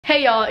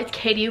Hey y'all, it's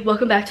Katie.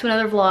 Welcome back to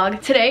another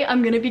vlog. Today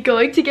I'm gonna be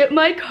going to get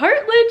my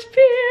cartilage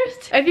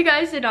pierced. If you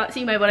guys did not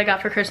see my what I got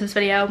for Christmas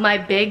video, my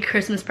big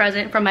Christmas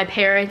present from my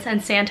parents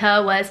and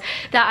Santa was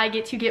that I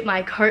get to get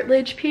my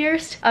cartilage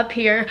pierced up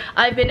here.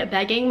 I've been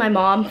begging my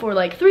mom for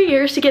like 3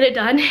 years to get it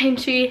done and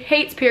she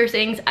hates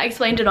piercings. I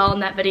explained it all in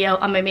that video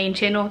on my main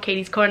channel,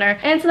 Katie's Corner.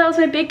 And so that was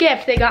my big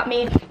gift. They got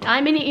me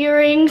diamond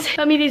earrings,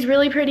 got me these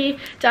really pretty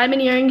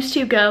diamond earrings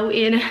to go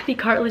in the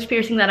cartilage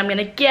piercing that I'm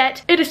gonna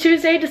get. It is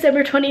Tuesday,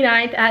 December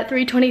 29th at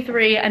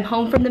 3:23. I'm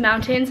home from the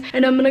mountains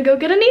and I'm gonna go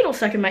get a needle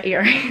stuck in my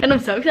ear. And I'm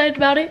so excited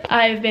about it.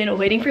 I've been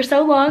waiting for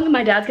so long.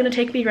 My dad's gonna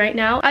take me right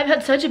now. I've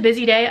had such a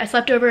busy day. I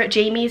slept over at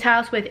Jamie's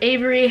house with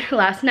Avery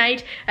last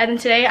night, and then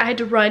today I had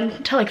to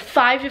run to like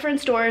 5 different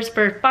stores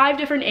for 5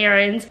 different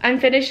errands. I'm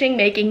finishing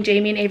making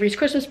Jamie and Avery's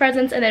Christmas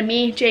presents, and then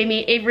me,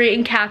 Jamie, Avery,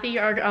 and Kathy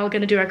are all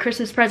gonna do our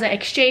Christmas present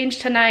exchange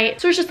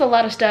tonight. So there's just a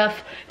lot of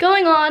stuff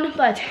going on,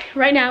 but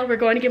right now we're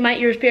going to get my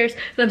ears pierced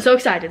and I'm so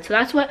excited. So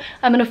that's what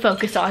I'm gonna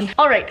focus on.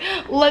 All right,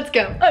 let's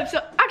go. So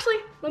actually,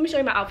 let me show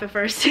you my outfit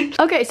first.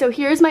 Okay, so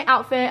here's my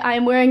outfit. I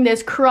am wearing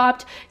this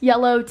cropped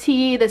yellow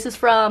tee. This is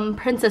from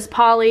Princess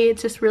Polly.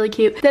 It's just really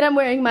cute. Then I'm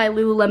wearing my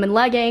Lululemon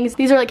leggings.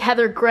 These are like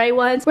heather gray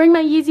ones. Wearing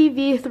my Yeezy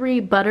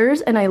V3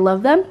 butters, and I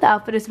love them. The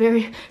outfit is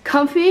very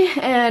comfy,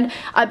 and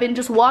I've been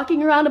just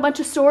walking around a bunch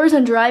of stores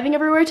and driving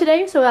everywhere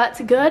today, so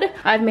that's good.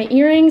 I have my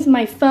earrings,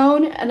 my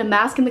phone, and a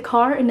mask in the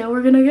car, and now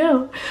we're gonna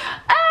go.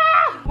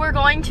 We're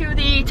going to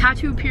the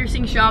tattoo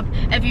piercing shop.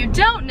 If you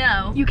don't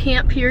know, you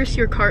can't pierce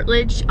your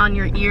cartilage on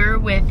your ear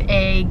with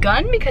a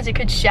gun because it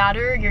could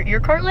shatter your ear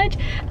cartilage,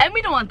 and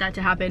we don't want that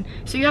to happen.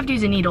 So you have to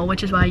use a needle,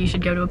 which is why you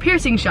should go to a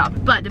piercing shop.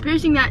 But the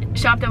piercing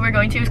shop that we're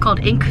going to is called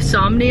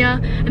Insomnia,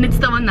 and it's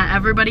the one that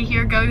everybody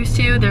here goes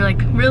to. They're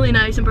like really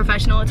nice and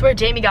professional. It's where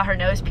Jamie got her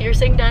nose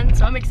piercing done,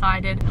 so I'm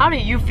excited. How do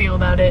you feel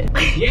about it?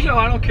 You know,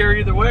 I don't care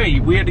either way.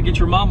 We had to get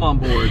your mom on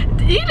board.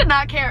 He did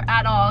not care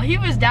at all. He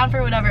was down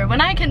for whatever.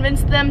 When I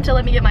convinced them to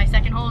let me get my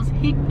second holes,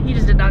 he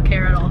just did not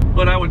care at all.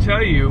 But I would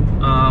tell you,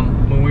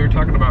 when we were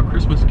talking about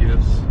Christmas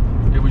gifts,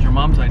 it was your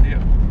mom's idea.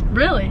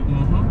 Really?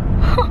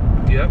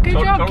 Mm-hmm. Yep, Good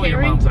job, totally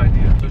Carrie. your mom's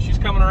idea. So she's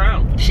coming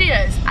around. She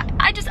is.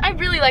 I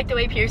really like the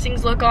way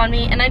piercings look on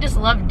me, and I just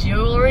love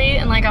jewelry,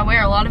 and like I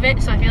wear a lot of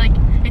it, so I feel like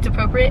it's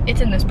appropriate.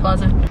 It's in this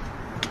plaza.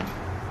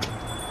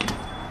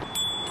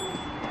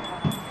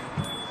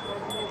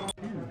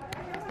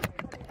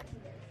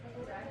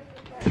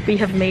 We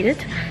have made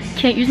it.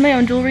 Can't use my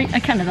own jewelry. I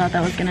kind of thought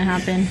that was gonna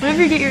happen.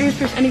 Whenever you get your ears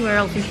pierced anywhere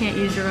else, you can't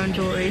use your own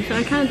jewelry, so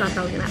I kind of thought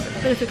that was gonna happen,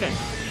 but it's okay.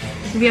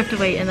 We have to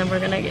wait, and then we're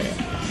gonna get it.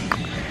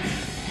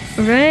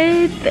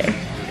 Right there.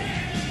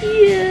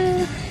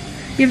 Yeah.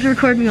 You have to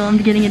record me while I'm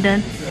getting it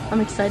done.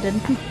 I'm excited.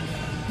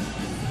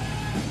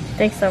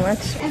 Thanks so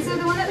much. And so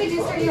the one that we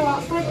do start you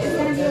off with is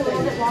going to be a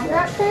little bit longer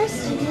at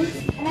first.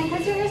 And then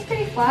because your ear's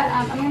pretty flat,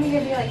 I'm going to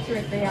give you like 2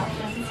 or 3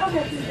 options.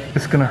 Okay.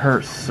 It's gonna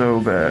hurt so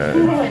bad.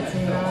 No, it's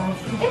not.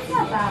 It's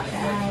not that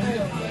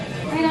bad.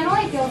 I mean, it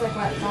only feels like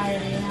wet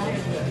fire, you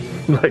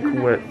know?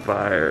 Like wet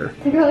fire.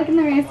 Take a look in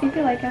the mirror, see if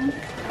you like them.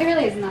 It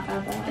really isn't that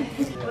bad though.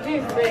 What do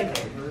you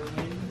think?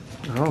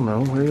 I don't know.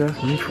 What are you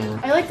asking me for?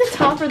 I like the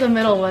top or the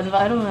middle one,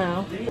 but I don't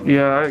know.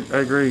 Yeah, I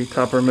agree.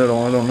 Top or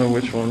middle. I don't know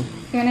which one.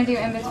 You want to do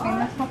in between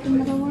the top and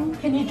middle one?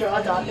 Can you draw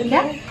a dot in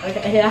Yeah. there?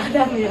 Okay, yeah,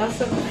 that'd be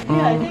awesome.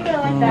 Yeah, I think I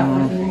like that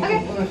one.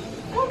 Okay.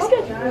 That's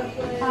good.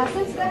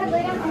 So just go ahead,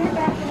 lay down on your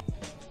back.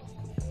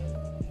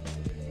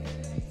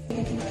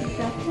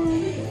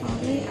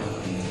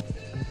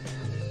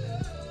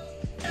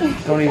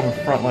 Don't even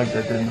front like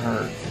that didn't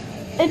hurt.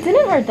 It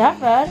didn't hurt that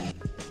bad.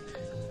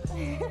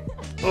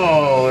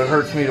 Oh, it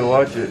hurts me to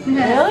watch it.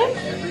 Really?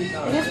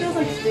 It just feels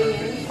like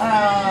stinging.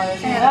 Oh,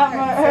 that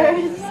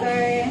hurts.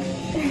 Sorry.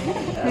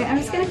 Wait, I'm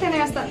just gonna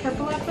finish that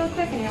purple up real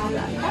quick and you're all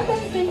done. Okay,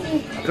 thank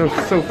you. That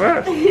was so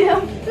fast.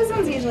 Yeah. This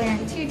one's usually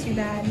aren't too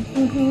bad.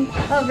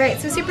 Oh, right.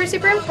 So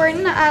super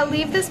important.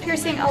 Leave this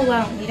piercing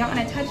alone. You don't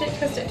want to touch it,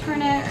 twist it,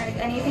 turn it,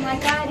 or anything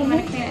like that. You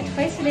want to clean it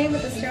twice a day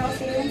with a sterile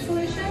saline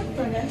solution.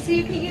 Okay. So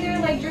you can either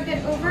like drip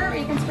it over, or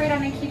you can spray it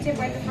on a Q-tip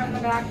right the front and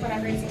the back,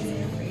 whatever is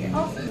easier for you.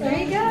 Awesome. There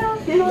you go.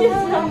 Thank you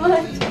so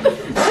much.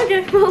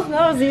 Okay, well,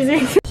 that was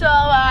easy. So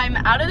I'm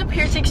out of the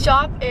piercing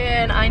shop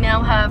and I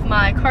now have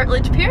my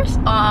cartilage pierced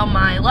on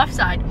my left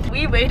side.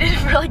 We waited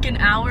for like an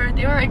hour.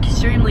 They were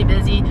extremely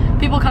busy.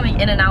 People coming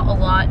in and out a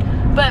lot.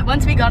 But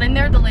once we got in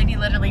there, the lady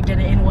literally did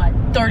it in what,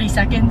 30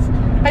 seconds?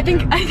 I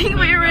think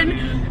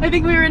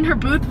we were in her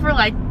booth for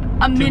like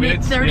a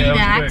minute 30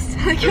 max.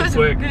 Like it was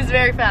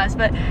very fast,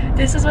 but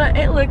this is what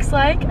it looks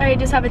like. I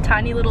just have a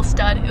tiny little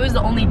stud. It was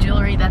the only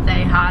jewelry that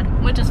they had,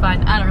 which is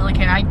fine. I don't really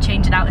care. I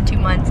changed it out in 2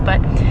 months, but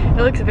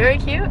it looks very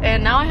cute.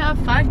 And now I have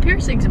 5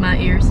 piercings in my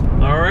ears.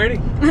 Alrighty.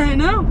 I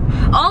know.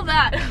 All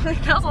that.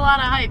 That was a lot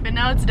of hype, and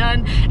now it's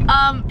done.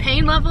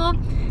 Pain level,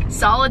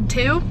 solid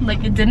 2.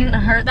 Like it didn't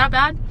hurt that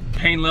bad.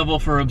 Pain level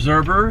for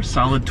observer,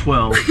 solid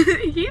 12.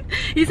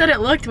 he said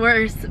it looked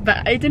worse,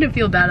 but it didn't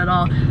feel bad at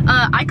all.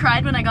 I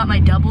cried when I got my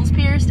doubles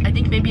pierced. I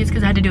think maybe it's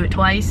because I had to do it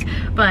twice,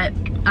 but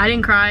I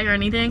didn't cry or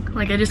anything.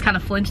 Like, I just kind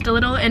of flinched a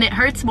little, and it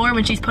hurts more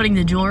when she's putting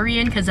the jewelry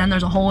in, because then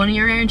there's a hole in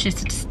your ear and she's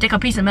to stick a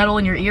piece of metal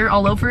in your ear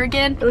all over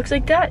again. It looks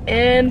like that,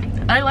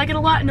 and I like it a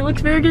lot, and it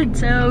looks very good,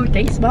 so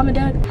thanks, Mom and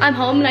Dad. I'm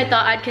home, and I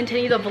thought I'd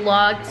continue the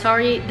vlog.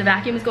 Sorry, the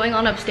vacuum is going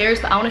on upstairs,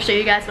 but I want to show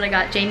you guys what I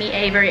got Jamie,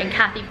 Avery, and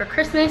Kathy for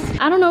Christmas.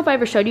 I don't know if I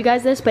ever showed you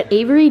guys this, but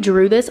Avery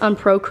drew this on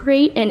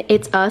Procreate, and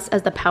it's us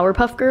as the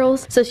Powerpuff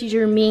Girls. So she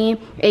drew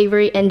me,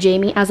 Avery, and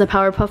Jamie as the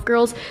Powerpuff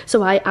Girls.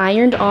 So I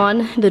ironed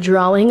on the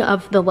drawing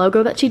of the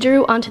logo that she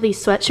drew onto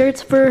these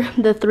sweatshirts for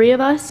the three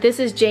of us. This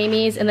is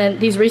Jamie's, and then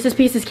these Reese's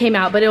Pieces came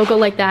out, but it'll go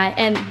like that.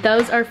 And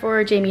those are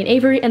for Jamie and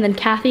Avery, and then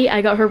Kathy,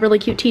 I got her a really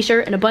cute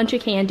t-shirt and a bunch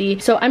of candy.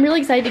 So I'm really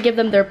excited to give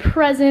them their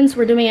presents.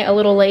 We're doing it a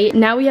little late.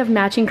 Now we have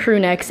matching crew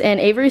necks, and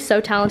Avery's so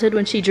talented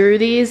when she drew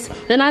these.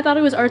 Then I thought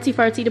it was artsy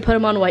fartsy to put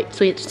them on white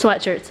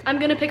sweatshirts. I'm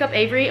gonna pick up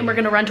Avery, and we're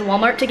gonna run to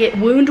Walmart to get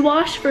wound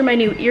wash for my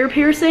new ear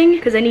piercing,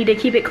 because I need to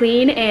keep it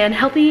clean and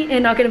healthy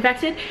and not get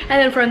infected.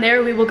 And then from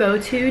there, we will go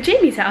to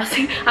Jamie's house.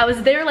 I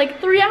was there like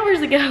 3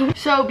 hours ago.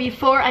 So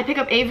before I pick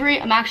up Avery,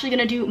 I'm actually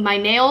gonna do my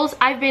nails.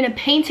 I've been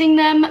painting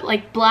them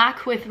like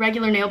black with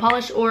regular nail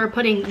polish or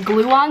putting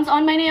glue-ons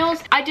on my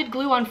nails. I did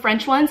glue-on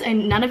French ones,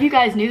 and none of you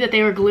guys knew that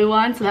they were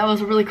glue-on, so that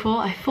was really cool.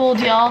 I fooled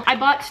y'all. I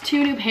bought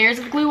 2 new pairs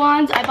of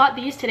glue-ons. I bought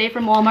these today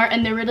from Walmart,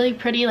 and they're really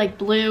pretty, like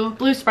blue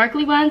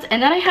sparkly ones.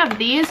 And then I have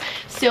these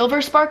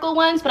silver sparkle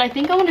ones, but I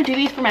think I want to do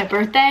these for my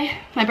birthday.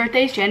 My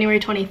birthday is January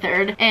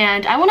 23rd,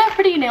 and I want to have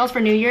pretty nails for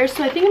New Year's,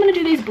 so I think I'm gonna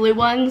do these blue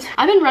ones.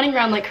 I've been running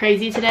around like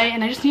crazy today,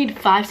 and I just need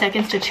 5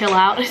 seconds to chill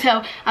out,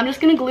 so I'm just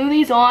gonna glue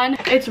these on.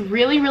 It's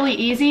really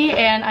easy,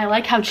 and I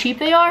like how cheap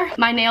they are.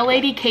 My nail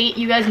lady, Kate,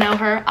 you guys know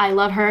her. I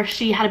love her.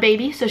 She had a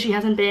baby, so she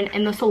hasn't been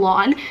in the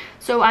salon.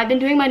 So I've been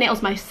doing my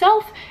nails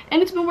myself,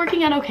 and it's been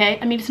working out okay.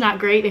 I mean, it's not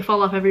great. They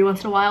fall off every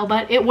once in a while,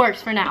 but it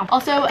works for now.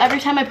 Also, every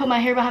time I put my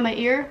hair behind my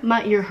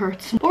ear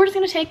hurts. But we're just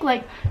gonna take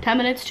like 10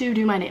 minutes to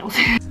do my nails.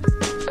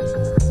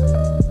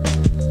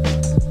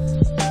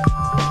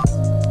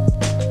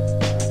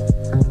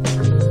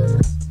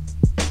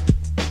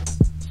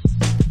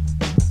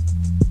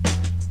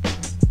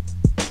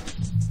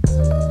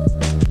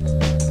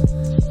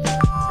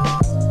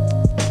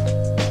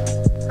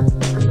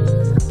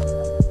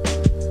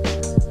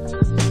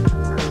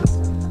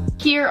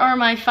 Here are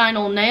my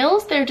final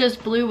nails. They're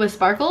just blue with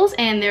sparkles,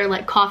 and they're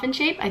like coffin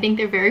shape. I think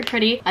they're very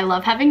pretty. I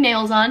love having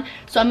nails on,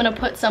 so I'm gonna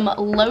put some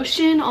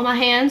lotion on my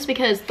hands,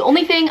 because the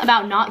only thing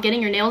about not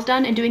getting your nails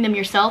done and doing them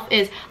yourself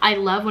is I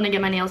love when I get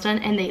my nails done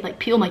and they like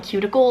peel my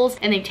cuticles,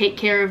 and they take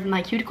care of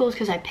my cuticles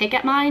because I pick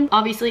at mine.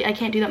 Obviously I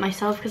can't do that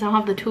myself because I don't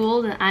have the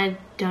tools, and I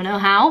don't know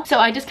how. So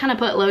I just kind of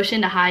put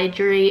lotion to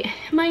hydrate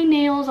my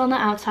nails on the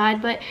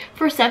outside, but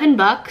for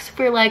 $7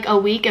 for like a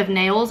week of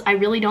nails, I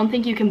really don't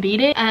think you can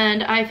beat it.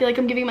 And I feel like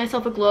I'm giving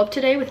myself a glow up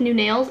today with new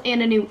nails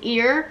and a new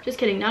ear. Just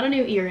kidding, not a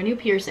new ear, a new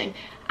piercing.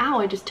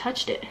 Ow, I just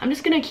touched it. I'm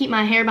just gonna keep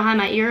my hair behind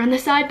my ear on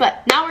this side,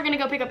 but now we're gonna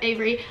go pick up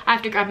Avery. I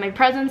have to grab my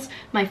presents,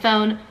 my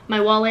phone, my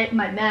wallet,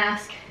 my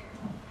mask,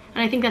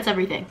 and I think that's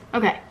everything.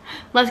 Okay,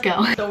 let's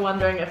go. Still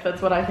wondering if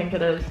it's what I think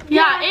it is.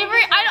 Yeah,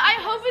 Avery, I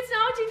hope it's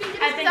not what you think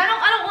it is.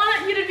 I don't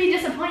want you to be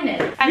disappointed.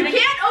 You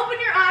can't open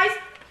your eyes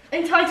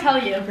until I tell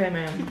you. Okay,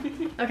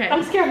 ma'am. Okay.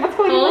 I'm scared. What's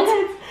going on?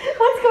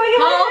 What's going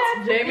on?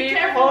 Hold, Jamie.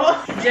 Hold,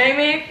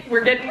 Jamie.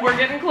 We're getting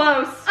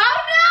close. Oh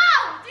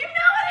no! Do you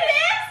know what it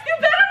is? You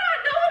better not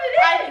know what it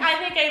is. I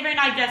think Avery and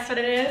I guessed what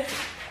it is.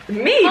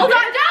 Me? Hold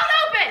on, don't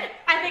open.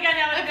 I think I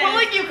know what it is. I'm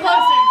pulling you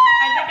closer.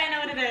 I think I know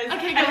what it is.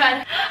 Okay, go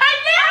ahead. I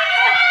knew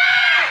it!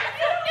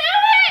 You knew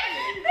it!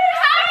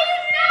 How do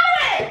you know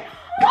it?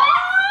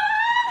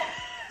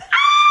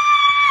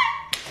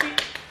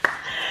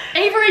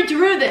 Avery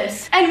drew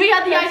this, and we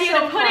had the idea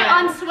to put it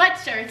on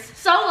sweatshirts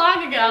so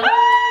long ago.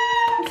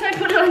 So I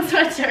put it on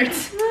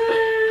sweatshirts.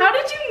 How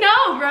did you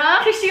know, bruh?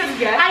 Because she goes,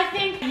 yes. I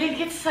think you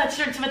get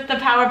sweatshirts with the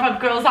Powerpuff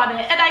Girls on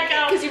it. And I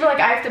go, because you were like,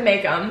 I have to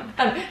make them.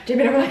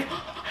 Jamie and I were like,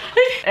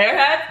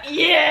 airhead?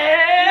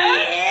 Yeah!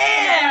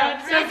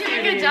 So I did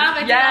a good job.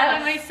 I did all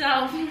by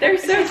myself. They're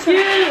so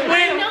cute.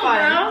 Wait, no,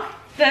 bro.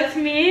 That's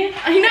me.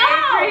 I know.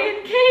 Avery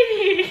and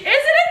Katie.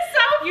 Isn't it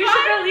so fun? You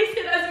should release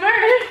it as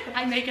merch.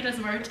 I make it as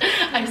merch.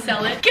 I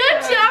sell it.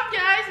 Good job,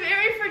 guys.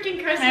 Merry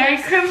freaking Christmas. Merry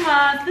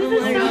Christmas. This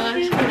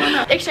is so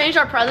cute. Exchanged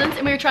our presents,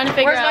 and we were trying to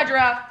figure out. Where's my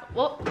giraffe?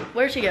 Well,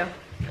 where'd she go?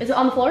 Is it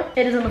on the floor?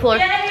 It is on the floor.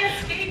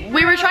 Yay,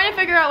 we were trying to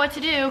figure out what to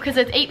do because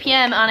it's 8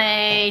 p.m. on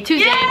a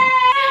Tuesday. Yay!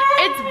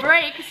 It's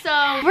break,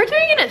 so we're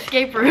doing an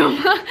escape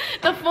room.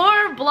 The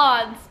 4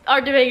 blondes are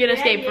doing an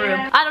escape room.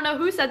 I don't know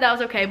who said that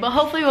was okay, but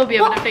hopefully we'll be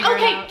able to figure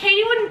it out. Okay,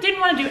 Katie didn't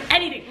want to do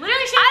anything. Literally,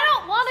 I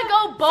don't want to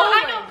go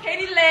bowling. So I go,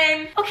 Katie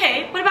lame.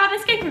 Okay, what about an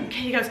escape room?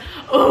 Katie goes,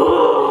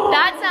 oh.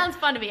 That sounds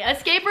fun to me.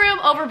 Escape room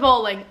over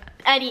bowling.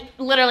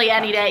 Literally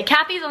any day.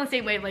 Kathy's on the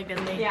same wavelength as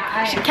me.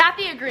 Yeah,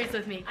 Kathy agrees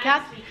with me.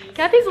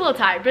 Kathy's a little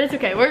tired, but it's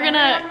okay. We're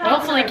gonna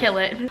hopefully kill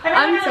it.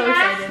 I'm so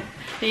excited.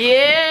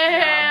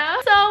 Yeah.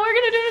 So we're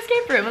gonna do an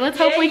escape room, and let's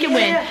hope we can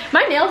win.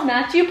 My nails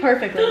match you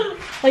perfectly.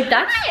 Like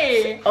that's.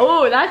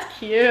 Oh, that's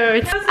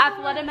cute.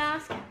 Alpharetta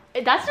mask.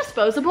 That's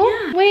disposable?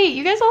 Yeah. Wait,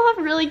 you guys all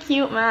have really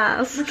cute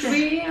masks.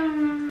 Okay.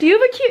 Do you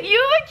have a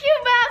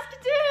cute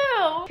mask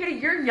too? Katie,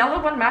 your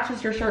yellow one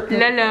matches your shirt.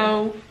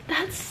 No.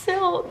 That's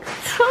silk.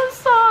 So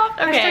soft.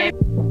 Okay.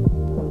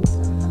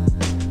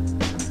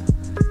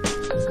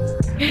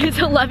 It's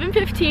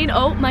 11:15.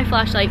 Oh, my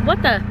flashlight.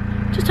 What the?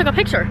 Just took a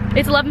picture.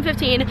 It's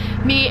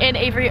 11:15. Me and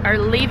Avery are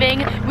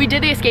leaving. We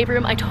did the escape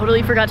room. I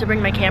totally forgot to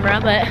bring my camera,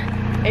 but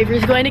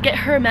Avery's going to get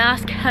her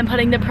mask. I'm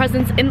putting the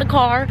presents in the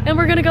car and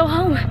we're gonna go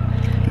home.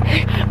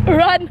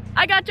 Run,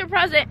 I got your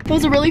present. It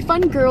was a really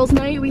fun girls'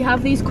 night. We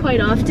have these quite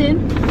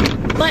often,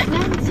 but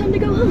now it's time to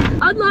go home.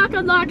 Unlock.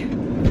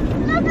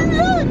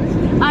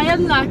 I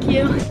unlock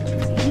you.